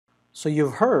So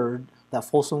you've heard that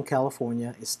Folsom,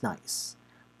 California is nice,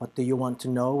 but do you want to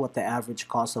know what the average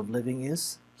cost of living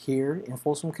is here in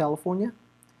Folsom, California?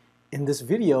 In this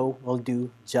video, we'll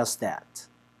do just that.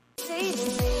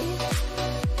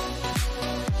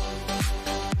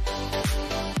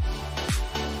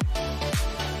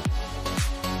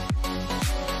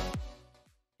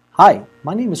 Hi,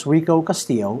 my name is Rico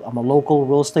Castillo. I'm a local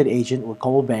real estate agent with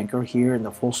Coldwell Banker here in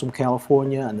the Folsom,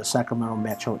 California and the Sacramento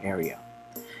metro area.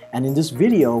 And in this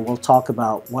video, we'll talk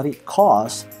about what it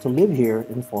costs to live here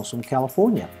in Folsom,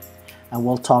 California. And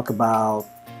we'll talk about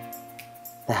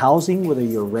the housing, whether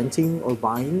you're renting or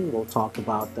buying. We'll talk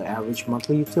about the average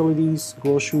monthly utilities,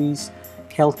 groceries,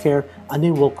 healthcare, and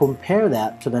then we'll compare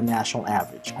that to the national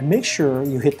average. And make sure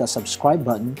you hit the subscribe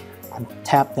button and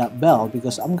tap that bell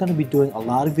because I'm going to be doing a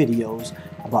lot of videos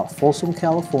about Folsom,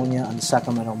 California and the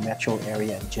Sacramento metro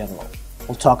area in general.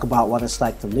 We'll talk about what it's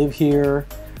like to live here,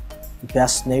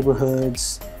 best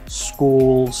neighborhoods,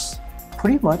 schools,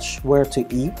 pretty much where to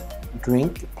eat,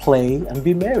 drink, play, and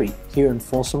be merry here in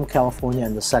Folsom, California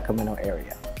and the Sacramento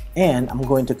area. And I'm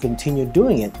going to continue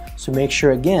doing it, so make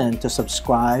sure again to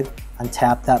subscribe and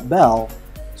tap that bell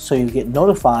so you get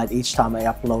notified each time I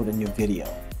upload a new video.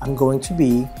 I'm going to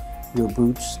be your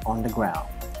boots on the ground.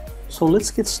 So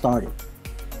let's get started.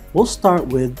 We'll start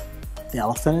with the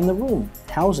elephant in the room,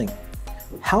 housing.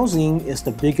 Housing is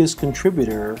the biggest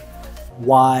contributor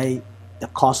why the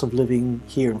cost of living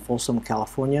here in Folsom,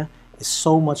 California is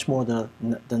so much more than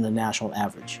the national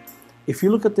average. If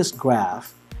you look at this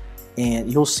graph,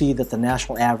 and you'll see that the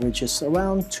national average is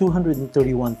around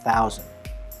 231,000.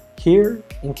 Here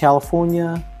in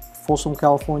California, Folsom,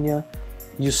 California,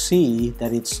 you see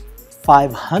that it's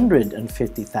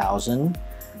 550,000.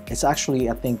 It's actually,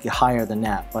 I think, higher than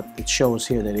that, but it shows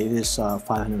here that it is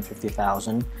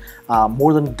 550,000,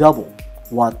 more than double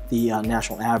what the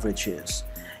national average is.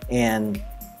 And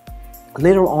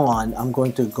later on, I'm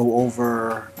going to go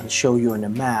over and show you on the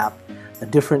map the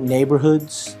different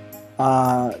neighborhoods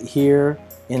here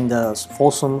in the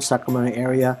Folsom, Sacramento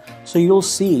area. So you'll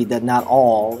see that not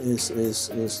all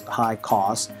is high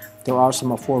cost. There are some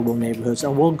affordable neighborhoods,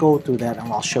 and we'll go through that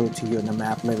and I'll show it to you in the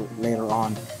map later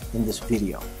on in this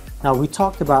video. Now, we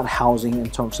talked about housing in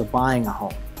terms of buying a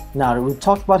home. Now that we've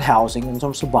talked about housing in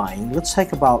terms of buying, let's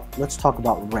talk about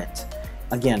rent.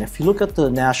 Again, if you look at the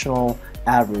national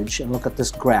average and look at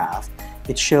this graph,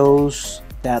 it shows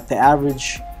that the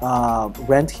average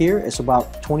rent here is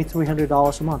about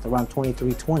 $2,300 a month, around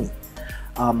 $2,320.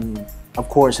 Of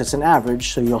course, it's an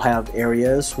average, so you'll have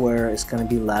areas where it's going to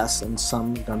be less and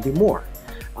some going to be more.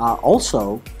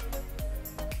 Also,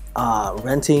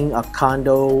 renting a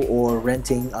condo or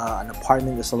renting an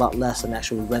apartment is a lot less than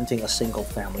actually renting a single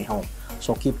family home.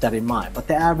 So keep that in mind. But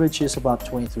the average is about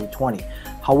 $2,320.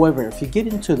 However, if you get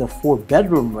into the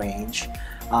 4-bedroom range,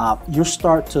 you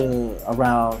start to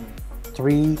around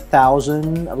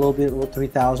 $3,000, a little bit over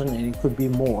 $3,000, and it could be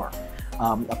more,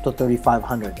 up to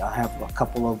 $3,500. I have a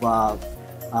couple of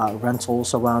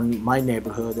rentals around my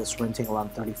neighborhood that's renting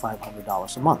around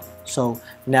 $3,500 a month. So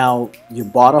now you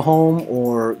bought a home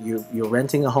or you're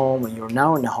renting a home and you're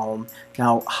now in a home.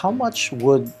 Now, how much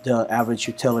would the average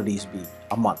utilities be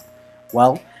a month?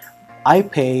 Well, I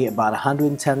pay about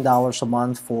 $110 a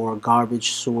month for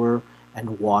garbage, sewer,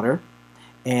 and water.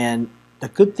 And the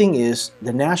good thing is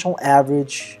the national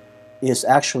average is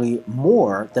actually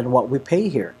more than what we pay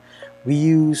here. We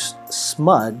use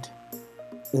SMUD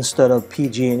instead of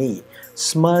PG&E.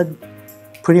 SMUD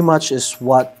pretty much is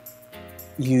what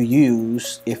you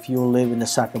use if you live in the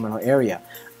Sacramento area.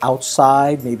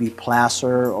 Outside, maybe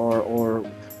Placer or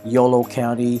Yolo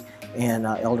County and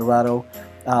El Dorado,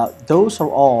 those are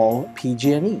all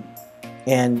PG&E,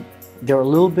 and they're a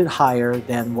little bit higher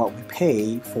than what we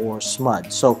pay for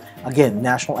SMUD. So again,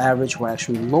 national average, we're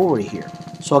actually lower here.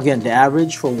 So again, the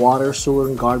average for water, sewer,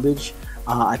 and garbage,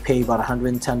 I pay about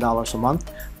 $110 a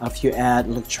month. If you add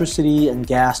electricity and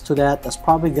gas to that, that's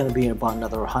probably going to be about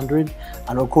another $100.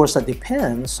 And of course, that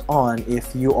depends on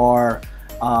if you are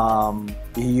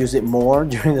you use it more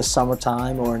during the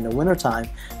summertime or in the wintertime,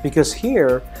 because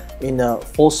here in the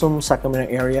Folsom,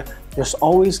 Sacramento area, there's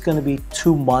always going to be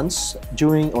 2 months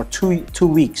during, or two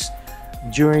weeks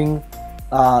during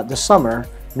the summer,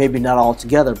 maybe not all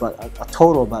together, but a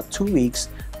total about 2 weeks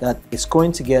that it's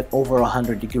going to get over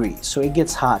 100 degrees. So it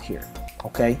gets hot here,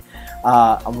 okay?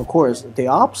 Of course, the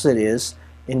opposite is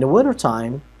in the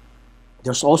wintertime,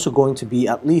 there's also going to be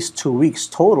at least 2 weeks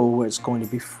total where it's going to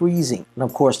be freezing. And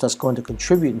of course, that's going to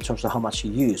contribute in terms of how much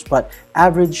you use. But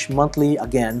average monthly,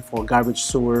 again, for garbage,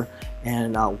 sewer,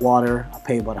 and water I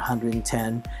pay about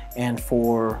 110, and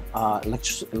for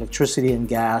electricity and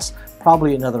gas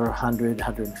probably another 100,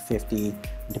 150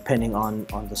 depending on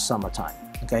the summertime.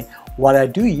 Okay, what I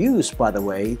do use, by the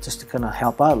way, just to kind of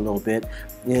help out a little bit,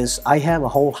 is I have a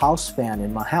whole house fan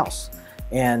in my house,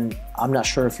 and I'm not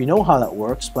sure if you know how that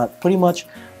works, but pretty much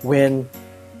when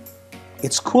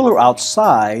it's cooler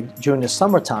outside during the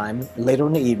summertime, later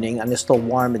in the evening, and it's still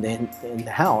warm in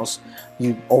the house,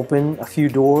 you open a few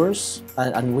doors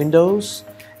and windows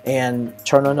and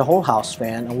turn on the whole house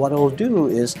fan, and what it'll do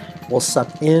is will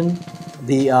suck in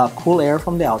the cool air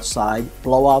from the outside,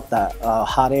 blow out the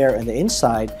hot air in the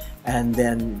inside, and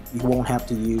then you won't have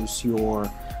to use your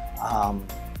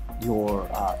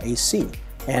AC.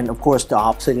 And of course the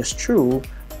opposite is true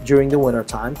during the winter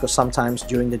time, because sometimes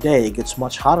during the day it gets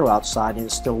much hotter outside and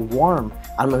it's still warm.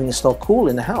 I mean, it's still cool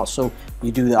in the house. So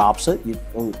you do the opposite. You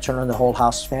turn on the whole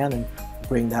house fan and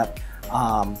bring that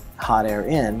hot air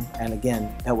in, and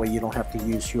again, that way you don't have to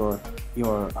use your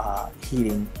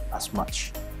heating as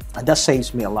much. And that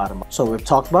saves me a lot of money. So we've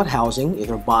talked about housing,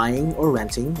 either buying or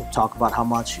renting. We've talked about how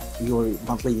much your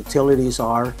monthly utilities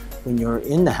are when you're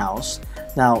in the house.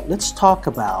 Now let's talk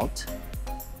about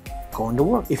going to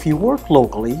work. If you work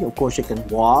locally, of course you can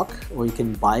walk or you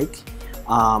can bike,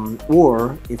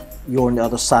 or if you're on the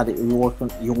other side, you work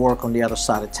on the other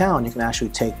side of town, you can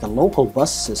actually take the local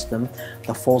bus system,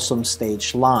 the Folsom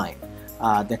stage line.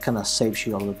 That kind of saves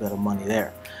you a little bit of money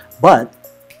there. But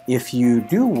if you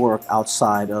do work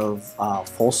outside of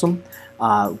Folsom,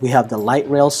 we have the light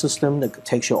rail system that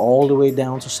takes you all the way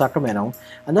down to Sacramento,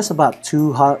 and that's about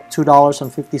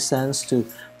 $2.50 to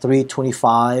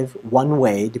 $3.25 one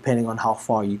way, depending on how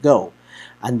far you go.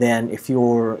 And then if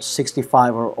you're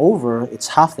 65 or over, it's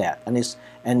half that,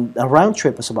 and a round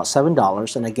trip is about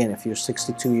 $7. And again, if you're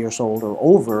 62 years old or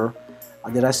over,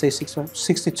 did I say 65?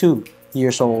 62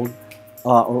 years old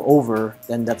or over,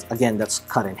 then that's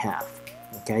cut in half.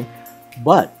 Okay,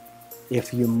 but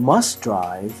if you must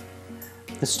drive,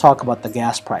 let's talk about the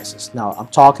gas prices. Now, I'm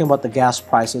talking about the gas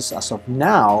prices as of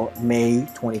now, May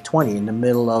 2020, in the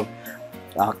middle of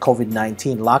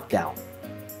COVID-19 lockdown.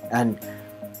 And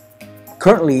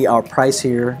currently our price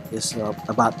here is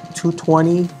about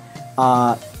 $2.20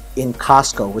 in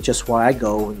Costco, which is where I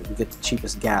go and we get the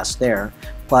cheapest gas there.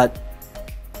 But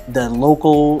the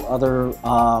local other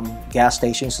gas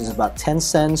stations is about 10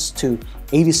 cents to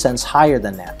 80 cents higher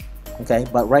than that. Okay,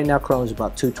 but right now currently is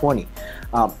about $2.20.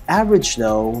 Average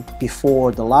though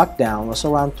before the lockdown was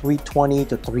around $3.20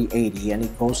 to $3.80, and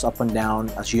it goes up and down,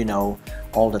 as you know,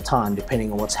 all the time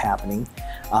depending on what's happening.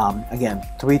 Again,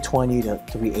 $3.20 to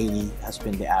 $3.80 has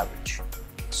been the average.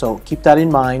 So keep that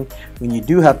in mind when you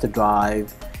do have to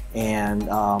drive, and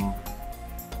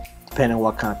depending on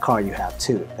what kind of car you have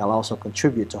too. That'll also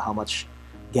contribute to how much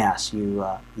gas you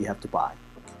have to buy.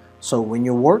 So when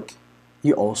you work,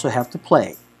 you also have to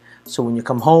play. So when you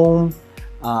come home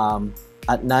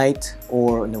at night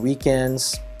or on the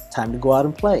weekends, time to go out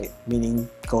and play, meaning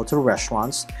go to the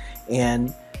restaurants.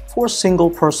 And for a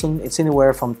single person, it's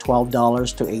anywhere from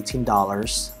 $12 to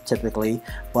 $18 typically.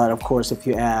 But of course, if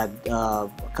you add a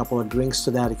couple of drinks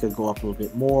to that, it could go up a little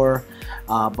bit more.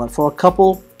 But for a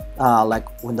couple, like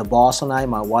when the boss and I,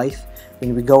 my wife,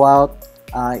 when we go out,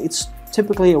 it's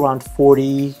typically around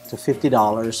 $40 to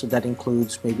 $50. So that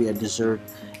includes maybe a dessert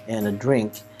and a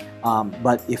drink.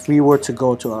 But if we were to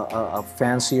go to a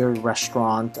fancier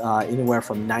restaurant, anywhere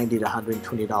from $90 to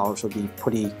 $120 would be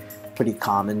pretty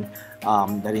common.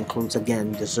 That includes,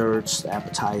 again, desserts,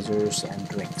 appetizers, and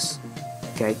drinks.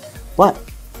 Okay, but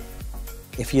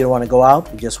if you don't want to go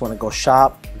out, you just want to go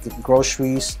shop, get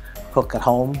groceries, cook at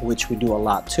home, which we do a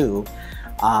lot too.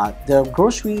 The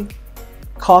grocery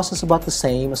cost is about the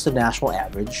same as the national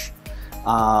average.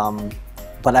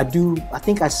 But I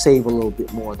think I save a little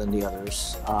bit more than the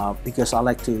others because I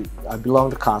belong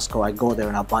to Costco. I go there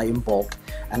and I buy in bulk,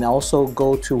 and I also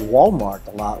go to Walmart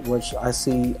a lot, which I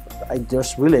see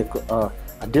there's really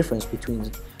a difference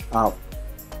between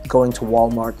going to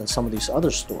Walmart and some of these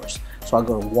other stores. So I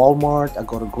go to Walmart, I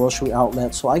go to grocery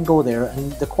outlets, so I go there,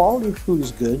 and the quality of food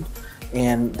is good,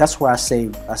 and that's where I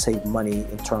save money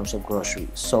in terms of groceries.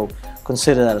 So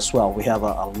consider that as well. We have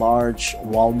a large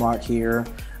Walmart here.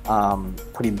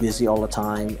 Pretty busy all the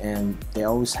time, and they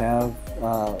always have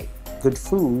good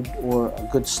food or a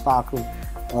good stock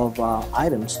of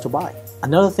items to buy.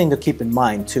 Another thing to keep in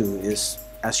mind too is,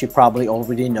 as you probably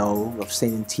already know, I've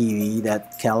seen in TV,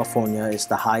 that California is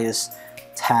the highest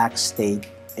tax state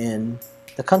in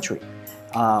the country.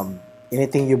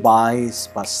 Anything you buy is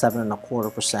about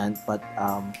 7.25%, but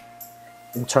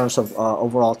in terms of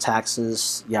overall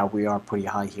taxes, yeah, we are pretty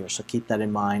high here. So keep that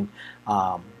in mind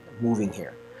moving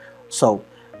here. So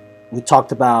we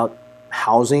talked about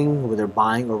housing, whether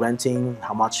buying or renting,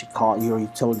 how much it cost, your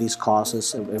utilities cost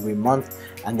us every month,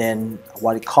 and then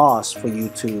what it costs for you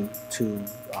to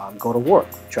go to work,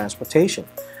 transportation,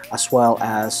 as well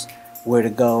as where to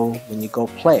go when you go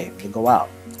play, when you go out,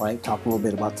 right? Talk a little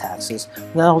bit about taxes.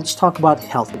 Now let's talk about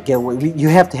health. You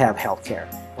have to have health care,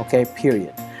 okay,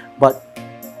 period. But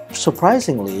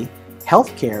surprisingly,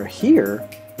 health care here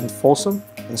in Folsom,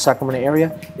 in the Sacramento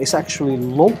area, is actually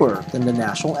lower than the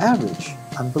national average.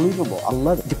 Unbelievable. I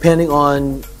love it. Depending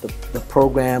on the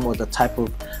program or the type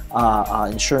of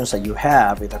insurance that you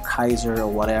have, either Kaiser or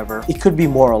whatever, it could be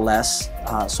more or less.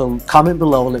 So comment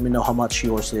below, let me know how much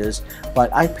yours is.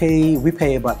 But we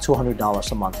pay about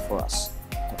 $200 a month for us.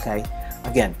 Okay.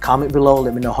 Again, comment below,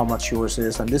 let me know how much yours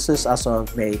is. And this is as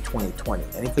of May 2020.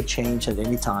 And it could change at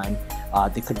any time.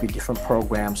 There could be different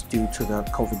programs due to the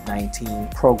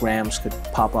COVID-19. Programs could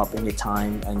pop up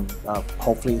anytime, and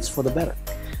hopefully it's for the better.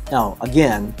 Now,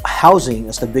 again, housing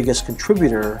is the biggest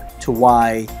contributor to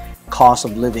why cost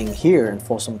of living here in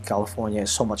Folsom, California is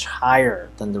so much higher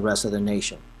than the rest of the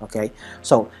nation. Okay,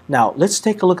 so now let's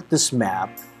take a look at this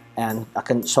map, and I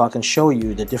can show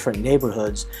you the different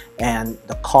neighborhoods and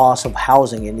the cost of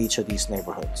housing in each of these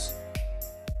neighborhoods.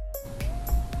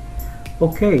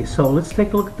 Okay, so let's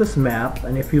take a look at this map,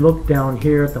 and if you look down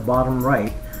here at the bottom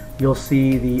right, you'll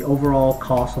see the overall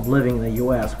cost of living in the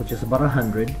US, which is about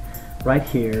 100 right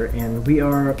here, and we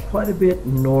are quite a bit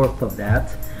north of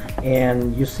that.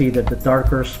 And you see that the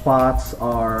darker spots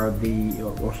are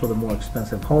also the more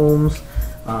expensive homes,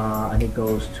 and it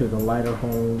goes to the lighter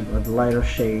the lighter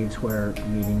shades, where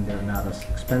meaning they're not as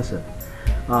expensive.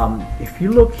 If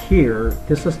you look here,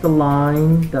 this is the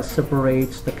line that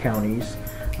separates the counties.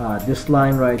 This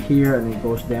line right here, and it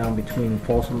goes down between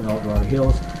Folsom and El Dorado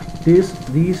Hills.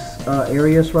 These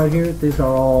areas right here, these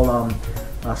are all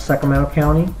Sacramento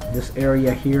County. This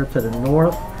area here to the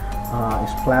north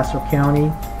is Placer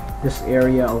County. This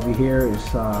area over here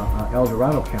is El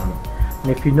Dorado County.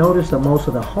 And if you notice that most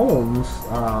of the homes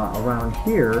around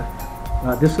here,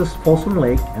 this is Folsom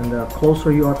Lake, and the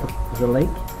closer you are to the lake,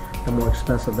 the more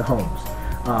expensive the homes.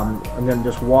 And then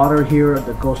there's water here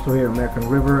that goes through here, American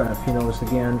River, and if you notice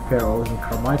again, Fair Oaks and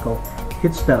Carmichael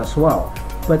hits that as well.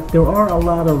 But there are a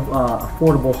lot of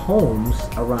affordable homes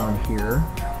around here.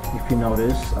 If you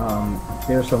notice,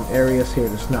 there's some areas here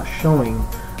that's not showing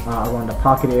around the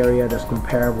Pocket area that's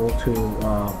comparable to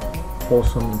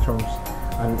Folsom in terms,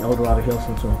 and El Dorado Hills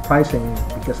in terms of pricing,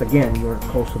 because again, you're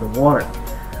close to the water.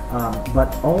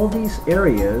 But all these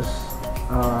areas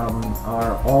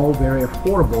are all very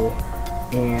affordable,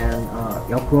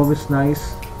 and Elk Grove is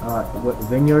nice,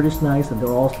 Vineyard is nice, and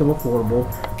they're all still affordable.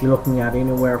 You're looking at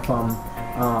anywhere from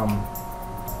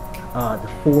the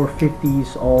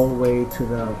 450s all the way to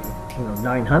the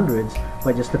 900s,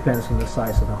 but it just depends on the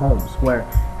size of the homes. Where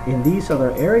in these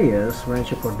other areas,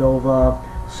 Rancho Cordova,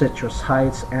 Citrus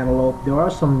Heights, Antelope, there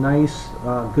are some nice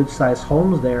good sized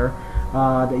homes there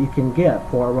that you can get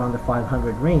for around the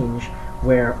 500 range,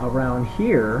 where around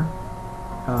here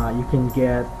you can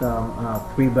get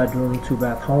 3-bedroom,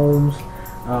 2-bath homes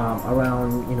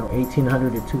around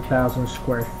 1,800 to 2,000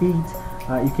 square feet.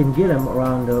 You can get them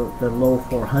around the low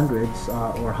 400s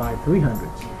or high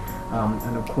 300s.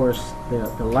 And of course,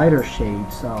 the lighter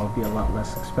shades will be a lot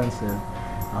less expensive.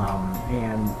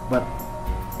 But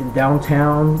in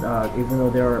downtown, even though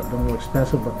they're more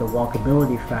expensive, but the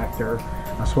walkability factor,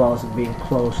 as well as being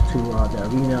close to the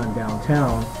arena and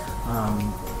downtown,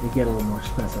 they get a little more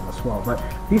expensive as well. But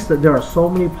there are so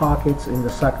many pockets in the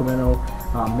Sacramento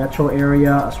metro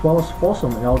area, as well as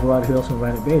Folsom, El Dorado Hills, and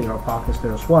Granite Bay. There are pockets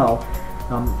there as well.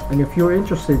 And if you're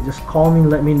interested, just call me and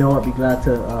let me know. I'd be glad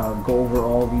to go over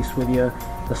all these with you.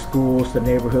 The schools, the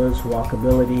neighborhoods,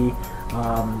 walkability,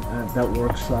 that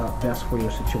works best for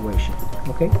your situation.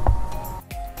 Okay?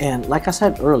 And like I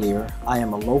said earlier, I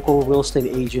am a local real estate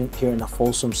agent here in the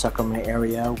Folsom, Sacramento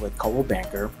area with Coldwell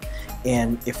Banker.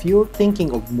 And if you're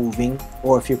thinking of moving,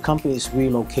 or if your company is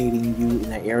relocating you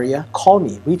in an area, call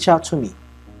me, reach out to me.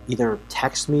 Either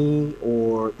text me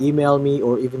or email me,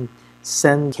 or even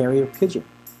send carrier pigeon.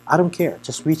 I don't care,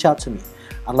 just reach out to me.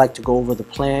 I'd like to go over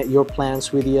your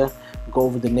plans with you, go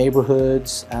over the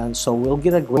neighborhoods, and so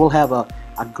we'll have a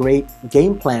great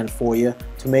game plan for you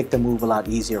to make the move a lot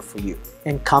easier for you.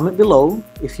 And comment below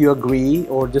if you agree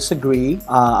or disagree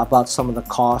about some of the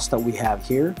costs that we have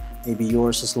here. Maybe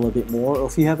yours is a little bit more, or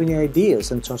if you have any ideas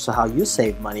in terms of how you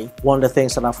save money. One of the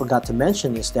things that I forgot to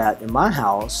mention is that in my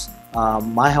house,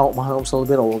 my home's a little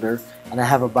bit older, and I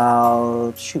have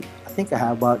about, I think I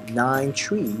have about 9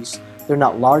 trees. They're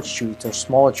not large trees, they're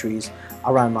smaller trees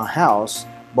around my house.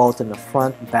 both in the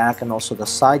front, back, and also the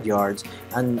side yards.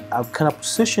 And I've kind of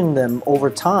positioned them over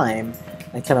time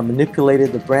and kind of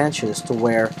manipulated the branches to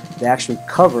where they actually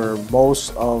cover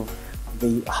most of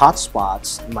the hot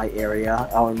spots in my area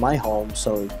or in my home,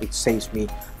 so it saves me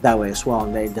that way as well,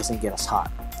 and then it doesn't get as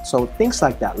hot. So things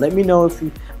like that. Let me know if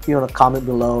you want to comment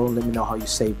below. Let me know how you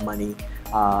save money.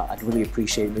 I'd really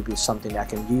appreciate it. Maybe it's something I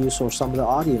can use or some of the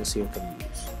audience here can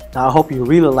use. Now I hope you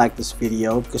really like this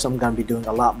video, because I'm going to be doing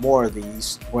a lot more of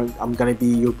these where I'm going to be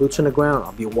your boots on the ground.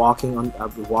 I'll be walking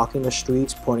the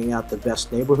streets, pointing out the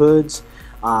best neighborhoods,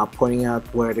 pointing out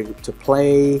where to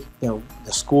play, the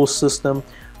school system.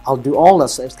 I'll do all that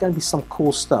stuff. It's going to be some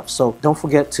cool stuff. So don't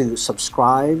forget to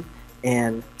subscribe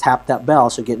and tap that bell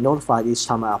so you get notified each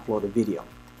time I upload a video.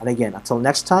 And again, until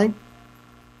next time,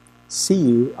 see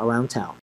you around town.